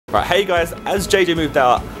Right, hey guys, as JJ moved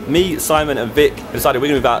out, me, Simon and Vic decided we're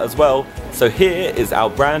gonna move out as well. So here is our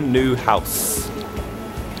brand new house.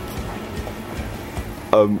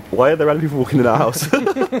 Why are there random people walking in our house?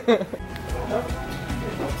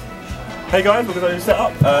 Hey guys, look at our new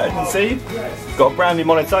setup. As you can see, got a brand new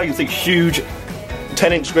monitor. You can see huge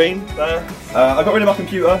 10-inch screen there. I got rid of my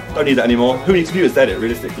computer, don't need that anymore. Who needs computers to edit,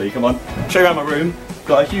 realistically? Come on. Show you around my room.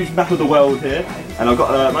 Got a huge map of the world here, and I've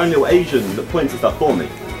got my own little Asian that points and stuff for me.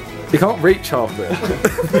 You can't reach half of it.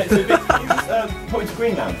 Yeah, so Vic, can you point to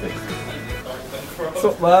Greenland, please?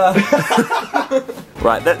 Stop there.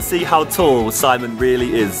 Right, let's see how tall Simon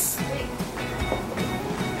really is.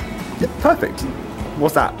 Yeah, perfect.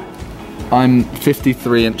 What's that? I'm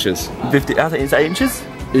 53 inches. 50, I think it's 8 inches?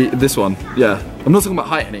 This one, yeah. I'm not talking about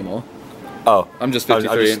height anymore. Oh. I'm just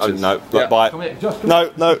 53 inches. No, yeah. Bye. Come here,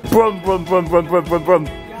 no. Brum, brum, brum, brum, brum, brum, brum.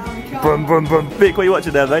 Brum, brum, brum. Vic, what are you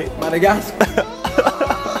watching there, mate? Madagascar.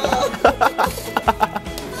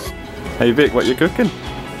 Hey Vic, what you cooking?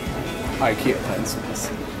 IKEA pencils.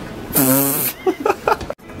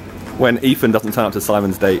 When Ethan doesn't turn up to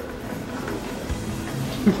Simon's date.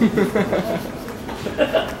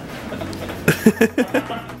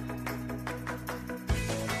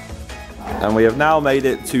 And we have now made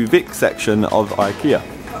it to Vic's section of IKEA.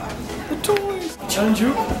 The toys!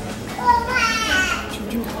 Chanju!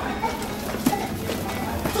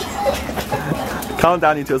 Calm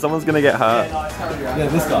down, you two, someone's gonna get hurt. Yeah,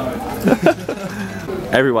 this guy.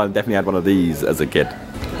 Everyone definitely had one of these as a kid.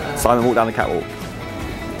 Simon, walk down the catwalk.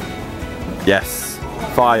 Yes.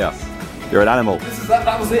 Fire. You're an animal.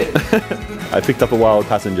 That was it. I picked up a wild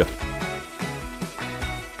passenger.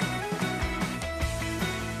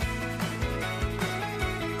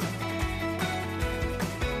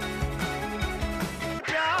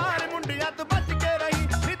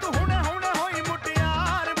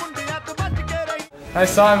 Hey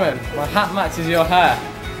Simon, my hat matches your hair.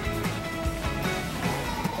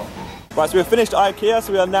 Right, so we've finished IKEA,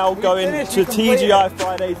 so we are now going to TGI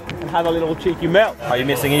Fridays and have a little cheeky melt. Are you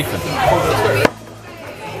missing Ethan?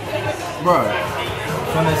 Bro,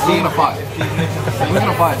 we're gonna fight. We're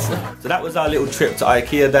gonna fight. So that was our little trip to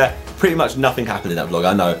IKEA there. Pretty much nothing happened in that vlog,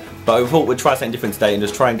 I know. But we thought we'd try something different today and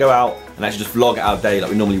just try and go out and actually just vlog our day like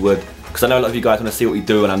we normally would. Because I know a lot of you guys want to see what we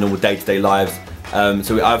do in our normal day-to-day lives.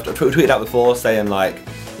 So I've tweeted out before saying like,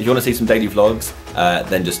 if you want to see some daily vlogs,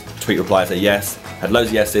 then just tweet reply, say yes. Had loads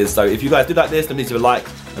of yeses, so if you guys do like this, then please leave a like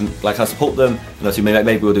and I support them, and obviously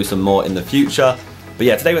maybe we'll do some more in the future. But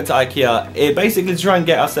yeah, today we went to IKEA, basically to try and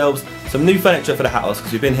get ourselves some new furniture for the house,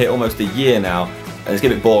 because we've been here almost a year now, and it's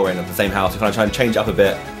getting a bit boring of the same house. We're kind of trying to change it up a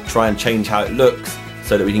bit, try and change how it looks,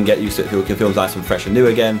 so that we can get used to it, we can feel nice and fresh and new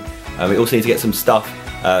again. We also need to get some stuff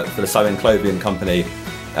for the Sidemen clothing company,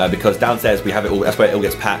 because downstairs we have it all, that's where it all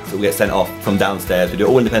gets packed, it all gets sent off from downstairs. We do it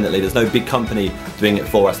all independently, there's no big company doing it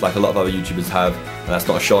for us like a lot of other YouTubers have, and that's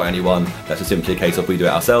not a shot at anyone, that's just simply a case of we do it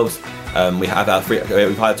ourselves. We have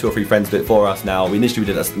we've hired 2 or 3 friends to do it for us now. We initially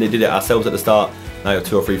did it ourselves at the start, now we have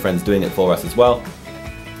 2 or 3 friends doing it for us as well.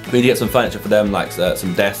 We need to get some furniture for them, like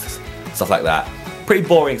some desks, stuff like that. Pretty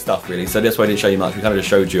boring stuff really, so that's why I didn't show you much, we kind of just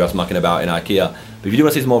showed you us mucking about in IKEA. But if you do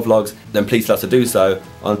want to see some more vlogs, then please tell us to do so.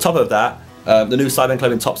 On top of that, the new Sidemen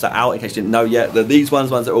clothing tops are out, in case you didn't know yet. These ones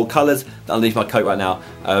that are all colours, they're underneath my coat right now.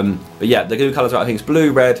 But yeah, the new colours are out, I think it's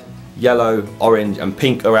blue, red, yellow, orange and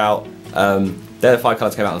pink are out. They're the 5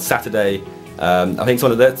 colours came out on Saturday. I think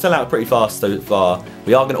they're selling out pretty fast so far.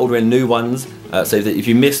 We are going to order in new ones, so that if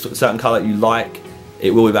you missed a certain colour you like,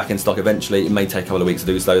 it will be back in stock eventually. It may take a couple of weeks to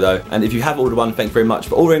do so though. And if you have ordered one, thank you very much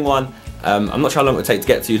for ordering one. I'm not sure how long it will take to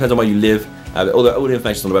get to you, depends on where you live. But all the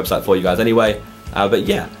information is on the website for you guys anyway. But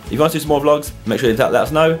yeah, if you want to do some more vlogs, make sure you let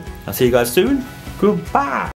us know. I'll see you guys soon. Goodbye.